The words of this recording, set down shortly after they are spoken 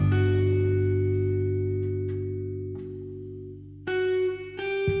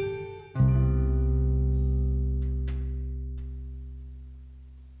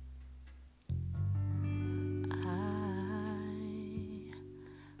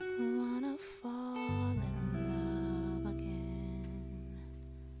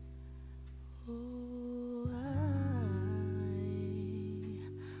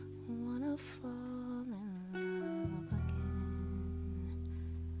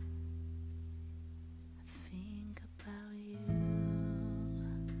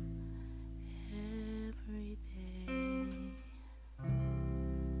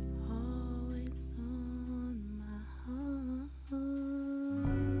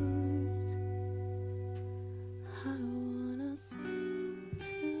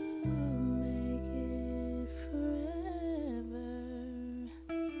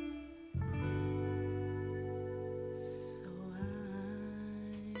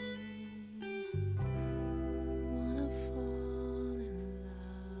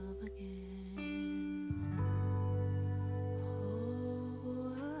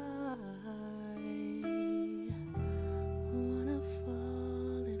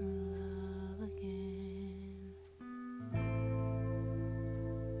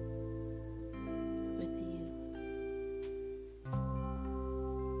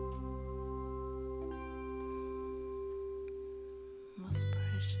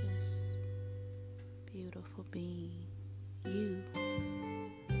beautiful being. You.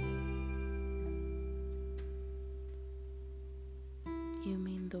 You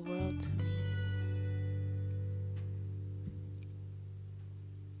mean the world to me.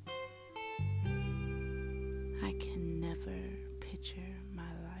 I can never picture my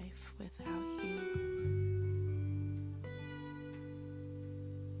life without you.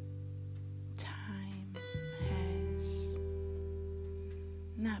 Time has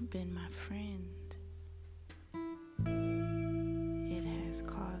not been my friend. It has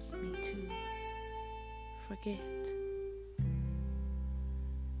caused me to forget.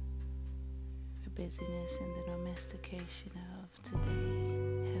 The busyness and the domestication of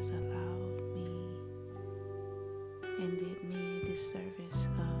today has allowed me and did me a disservice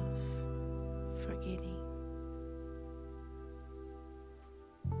of forgetting.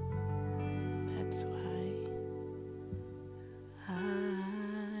 That's why I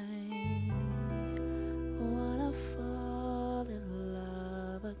wanna fall in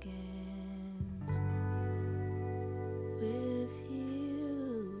love again with you.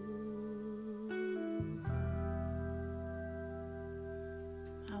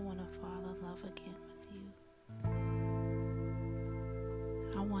 I wanna fall in love again with you.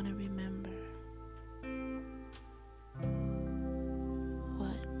 I want to remember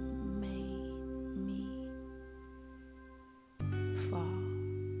what made me fall.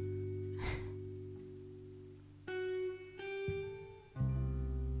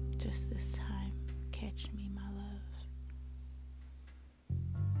 Just this time, catch me, my love.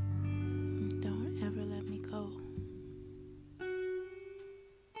 Don't ever let me go.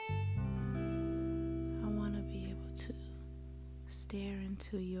 I want to be able to stare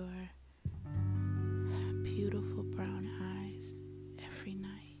into your beautiful brown eyes every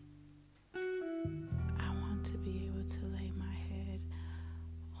night. I want to be able to lay my head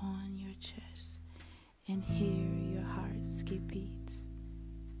on your chest and hear your heart skip beats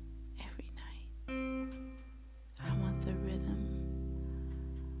every night. I want the rhythm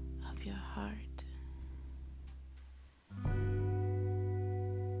of your heart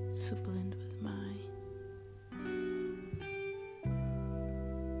to blend with mine.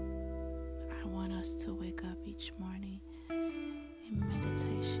 I want us to wake up each morning in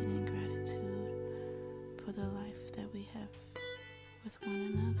meditation and gratitude for the life that we have with one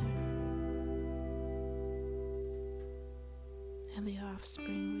another and the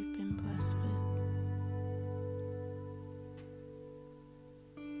offspring we've been blessed with.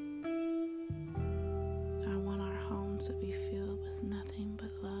 I want our home to be filled with nothing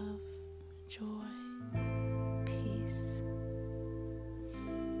but love, joy, peace.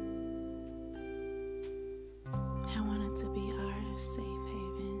 I want it to be our safe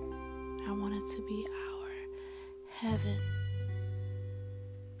haven. I want it to be our heaven.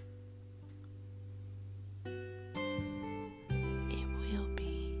 It will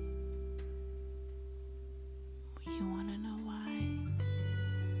be. You want to know why?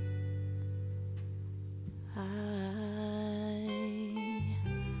 I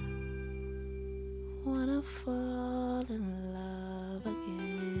want to fall in love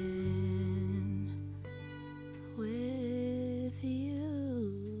again with you.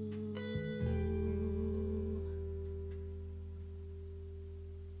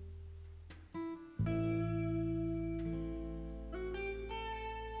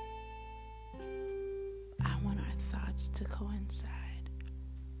 I want our thoughts to coincide.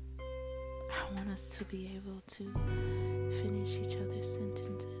 I want us to be able to finish each other's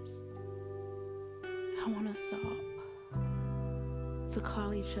sentences. I want us all to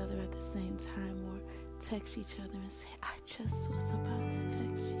call each other at the same time or text each other and say, I just was about to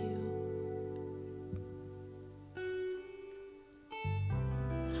text you.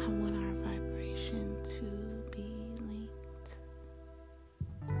 I want our vibration to be linked.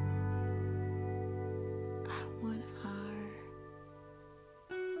 I want our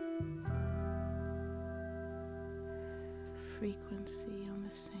frequency on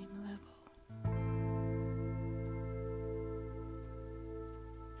the same level.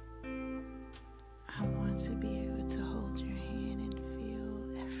 I want to be able to hold your hand and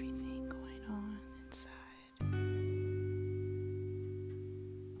feel everything going on inside.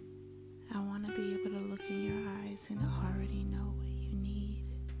 I want to be able to look in your eyes and already know what you need.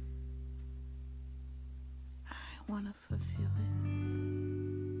 I want to fulfill it.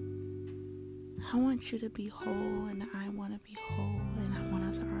 I want you to be whole and I want to be whole, and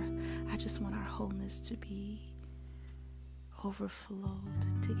I just want our wholeness to be overflowed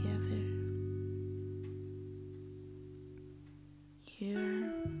together.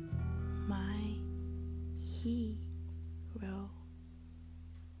 You're my hero.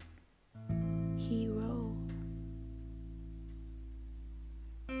 Hero.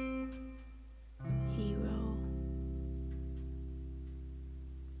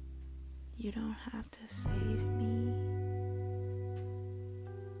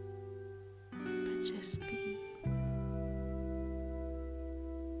 just be.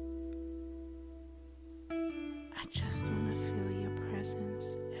 I just want to feel your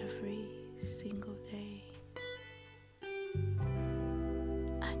presence every single day.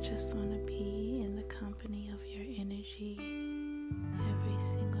 I just want to be in the company of your energy every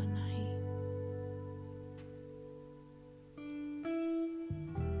single night.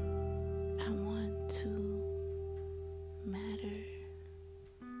 I want to matter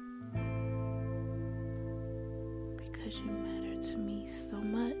because you matter to me so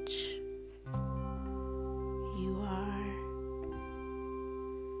much. You are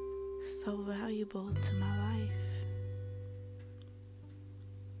so valuable to my life.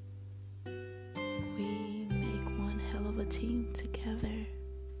 We make one hell of a team together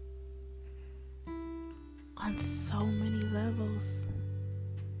on so many levels.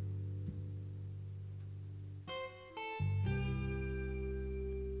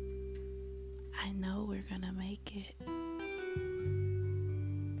 I know we're gonna make it.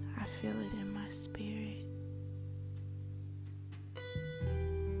 I feel it in my spirit.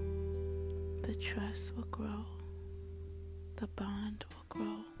 The trust will grow. The bond will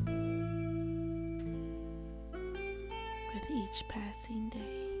grow. With each passing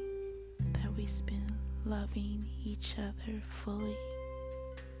day that we spend loving each other fully,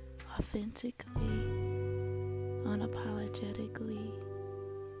 authentically, unapologetically,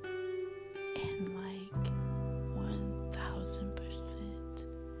 and like 1000%.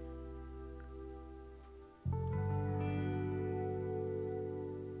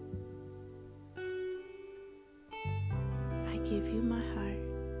 I give you my heart,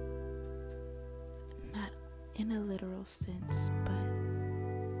 not in a literal sense, but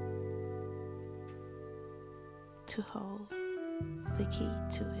to hold the key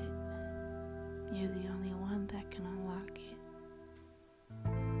to it. You're the only one that can unlock it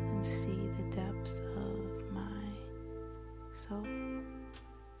and see the depths of my soul.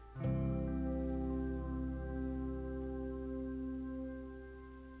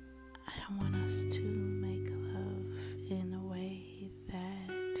 I want us to make love in a way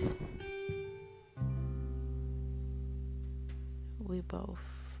that we both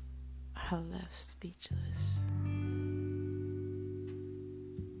are left speechless.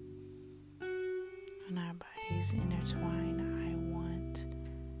 When our bodies intertwine, I want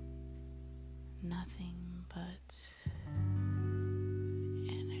nothing but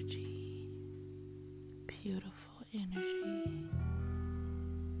energy, beautiful energy,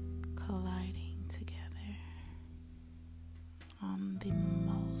 colliding together on the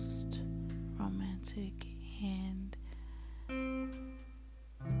most romantic and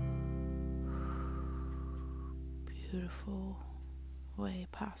beautiful way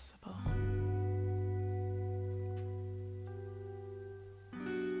possible.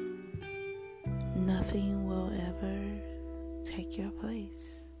 Nothing will ever take your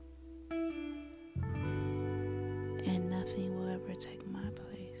place, and nothing will ever take my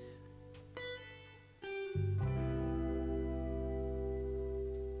place.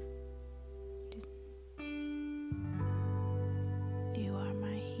 You are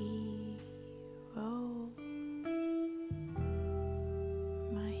my hero,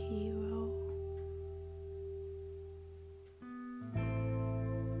 my hero.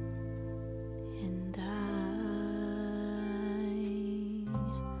 And I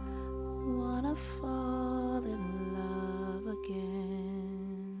wanna fall